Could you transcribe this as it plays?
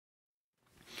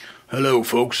Hello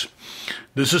folks,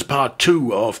 this is part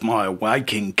 2 of my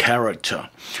Viking character,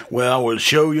 where I will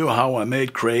show you how I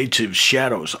made creative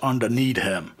shadows underneath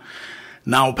him.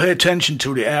 Now pay attention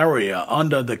to the area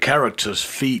under the character's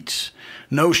feet.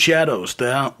 No shadows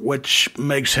there, which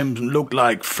makes him look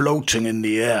like floating in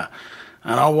the air.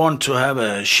 And I want to have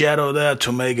a shadow there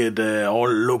to make it all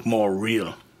look more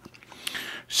real.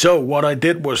 So what I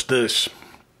did was this.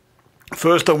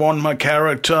 First I want my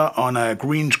character on a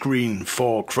green screen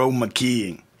for Chroma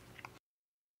keying.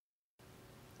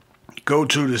 Go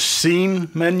to the Scene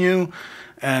menu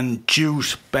and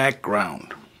choose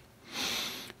Background.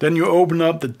 Then you open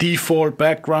up the default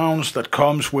backgrounds that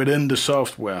comes within the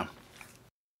software.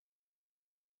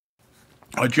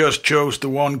 I just chose the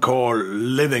one called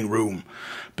Living Room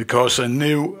because I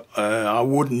knew I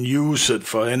wouldn't use it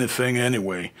for anything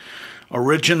anyway.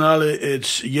 Originally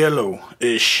it's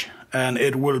yellow-ish, and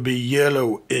it will be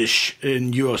yellow-ish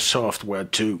in your software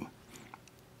too.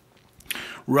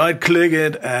 Right click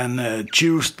it and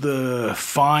choose the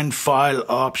Find File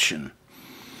option.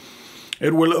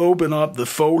 It will open up the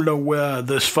folder where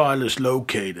this file is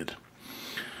located.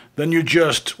 Then you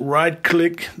just right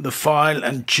click the file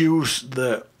and choose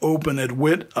the Open It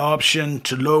With option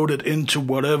to load it into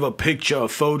whatever picture or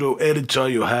photo editor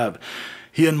you have.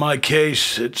 Here in my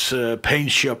case it's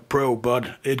PaintShop Pro,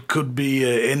 but it could be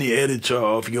any editor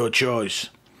of your choice.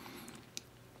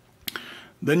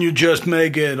 Then you just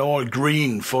make it all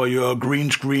green for your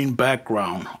green screen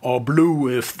background, or blue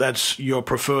if that's your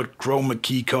preferred chroma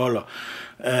key color.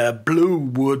 Blue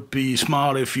would be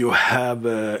smart if you have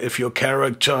if your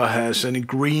character has any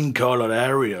green colored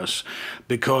areas,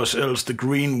 because else the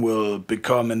green will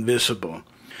become invisible.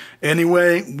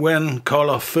 Anyway, when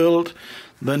color filled,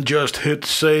 then just hit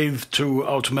save to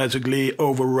automatically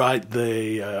overwrite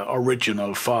the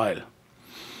original file.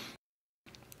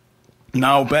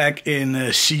 Now back in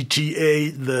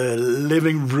CTA, the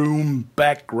living room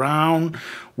background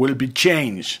will be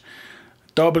changed.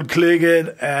 Double click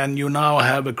it and you now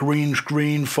have a green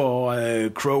screen for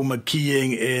chroma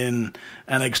keying in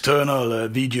an external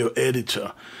video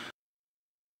editor.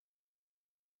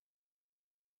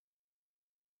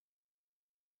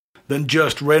 Then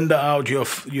just render out your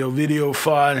video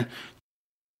file,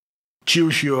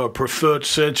 choose your preferred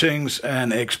settings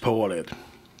and export it.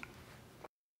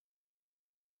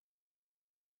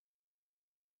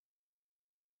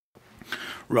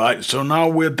 Right, so now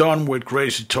we're done with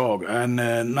CrazyTalk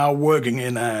and now working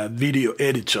in a video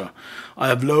editor. I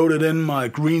have loaded in my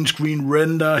green screen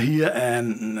render here,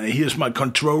 and here's my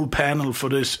control panel for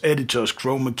this editor's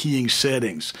chroma keying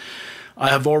settings. I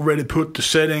have already put the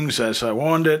settings as I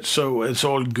wanted, so it's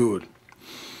all good.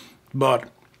 But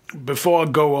before I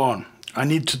go on, I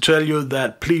need to tell you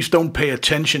that please don't pay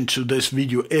attention to this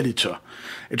video editor.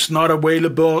 It's not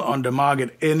available on the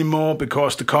market anymore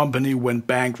because the company went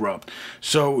bankrupt.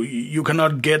 So you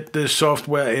cannot get this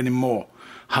software anymore.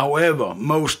 However,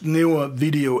 most newer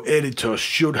video editors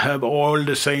should have all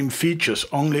the same features,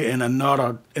 only in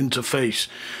another interface.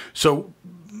 So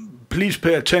please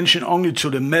pay attention only to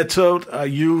the method I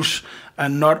use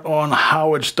and not on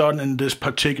how it's done in this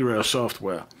particular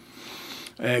software.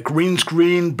 Green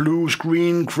screen, blue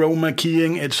screen, chroma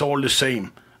keying, it's all the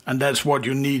same. And that's what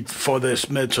you need for this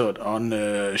method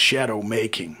on shadow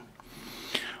making.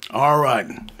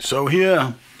 Alright, so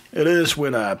here it is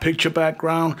with a picture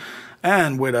background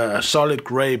and with a solid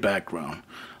gray background.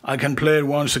 I can play it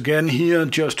once again here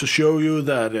just to show you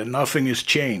that nothing is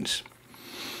changed.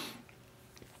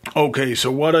 Okay,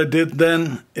 so what I did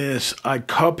then is I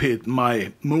copied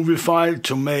my movie file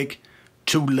to make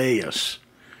 2 layers.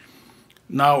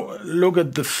 Now look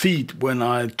at the feet when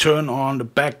I turn on the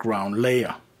background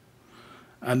layer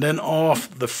and then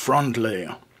off the front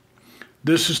layer.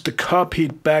 This is the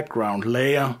copied background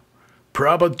layer.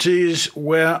 Properties,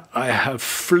 where I have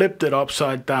flipped it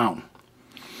upside down.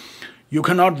 You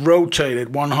cannot rotate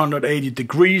it 180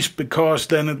 degrees because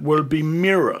then it will be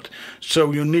mirrored.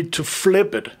 So you need to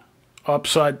flip it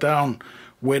upside down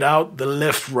without the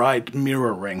left-right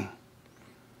mirroring.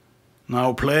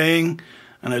 Now playing,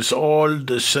 and it's all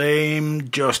the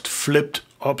same, just flipped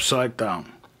upside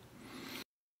down.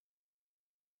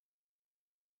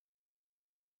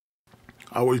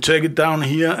 I will take it down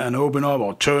here and open up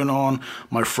or turn on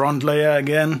my front layer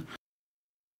again.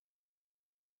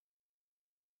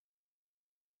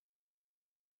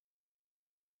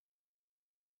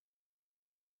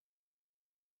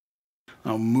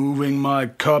 Now moving my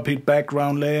copied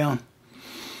background layer.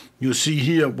 You see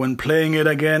here when playing it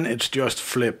again, it's just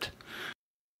flipped.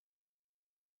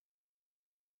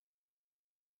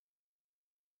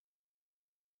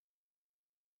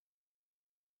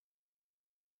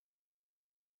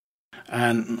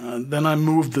 And then I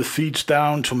moved the feet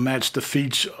down to match the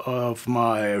feet of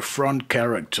my front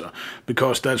character,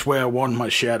 because that's where I want my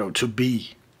shadow to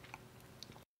be.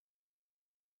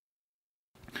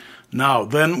 Now,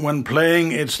 then when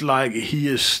playing, it's like he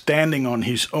is standing on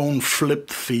his own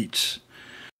flipped feet.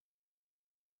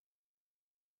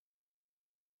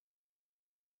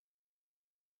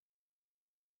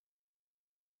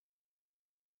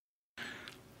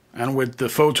 And with the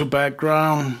photo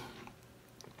background,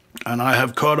 and I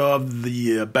have cut off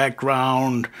the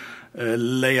background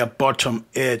layer bottom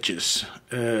edges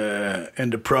in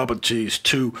the properties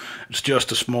too. It's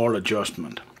just a small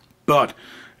adjustment. But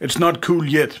it's not cool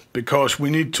yet, because we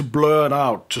need to blur it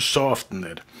out to soften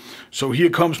it. So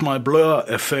here comes my blur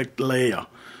effect layer.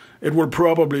 It will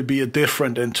probably be a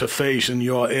different interface in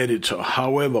your editor.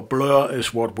 However, blur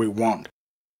is what we want.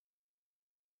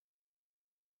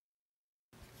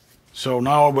 So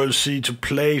now I will see to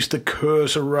place the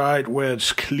cursor right where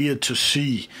it's clear to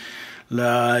see,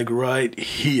 like right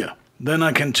here. Then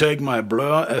I can take my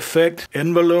blur effect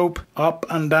envelope up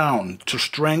and down to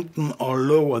strengthen or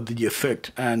lower the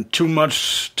effect, and too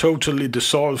much totally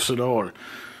dissolves it all.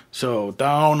 So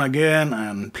down again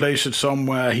and place it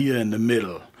somewhere here in the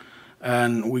middle,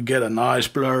 and we get a nice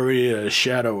blurry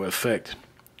shadow effect.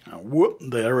 Whoop,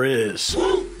 there it is.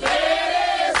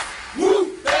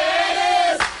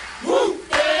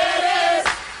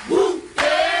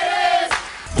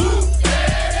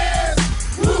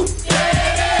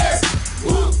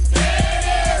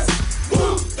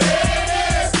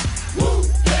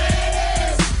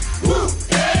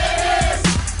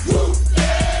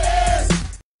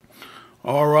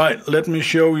 Alright, let me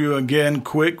show you again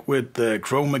quick with the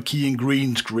chroma key and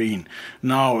green screen.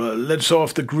 Now let's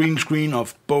off the green screen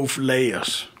of both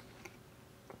layers.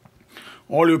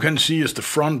 All you can see is the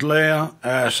front layer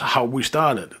as how we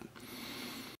started.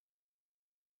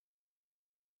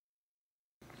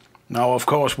 Now of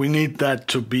course we need that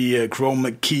to be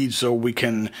chroma keyed so we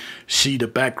can see the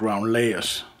background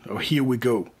layers. So here we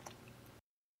go.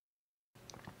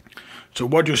 So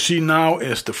what you see now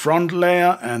is the front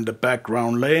layer and the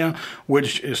background layer,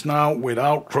 which is now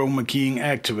without chroma keying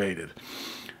activated,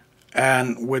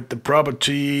 and with the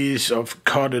properties of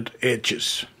cutted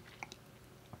edges.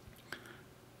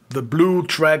 The blue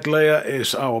track layer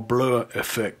is our blur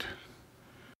effect.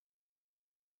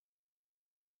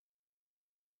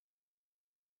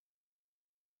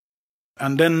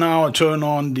 And then now I turn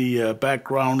on the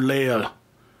background layer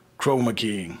chroma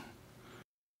keying.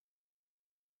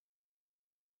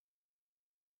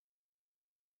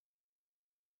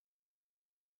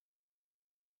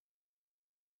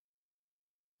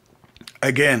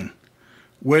 Again,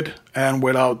 with and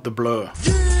without the blur.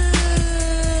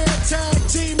 Yeah, tag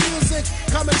team music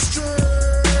coming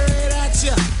straight at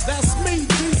ya. That's me,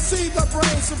 DC, the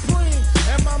brain supreme,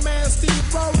 and my man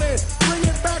Steve Rowland. Bring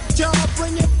it back, y'all,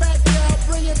 bring it back, y'all,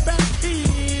 bring it back.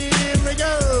 Here we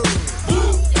go.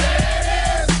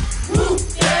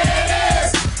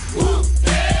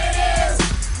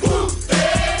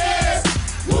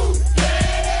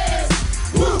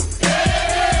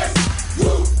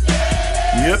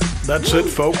 Yep, that's it,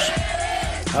 folks.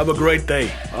 Have a great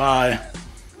day. Bye.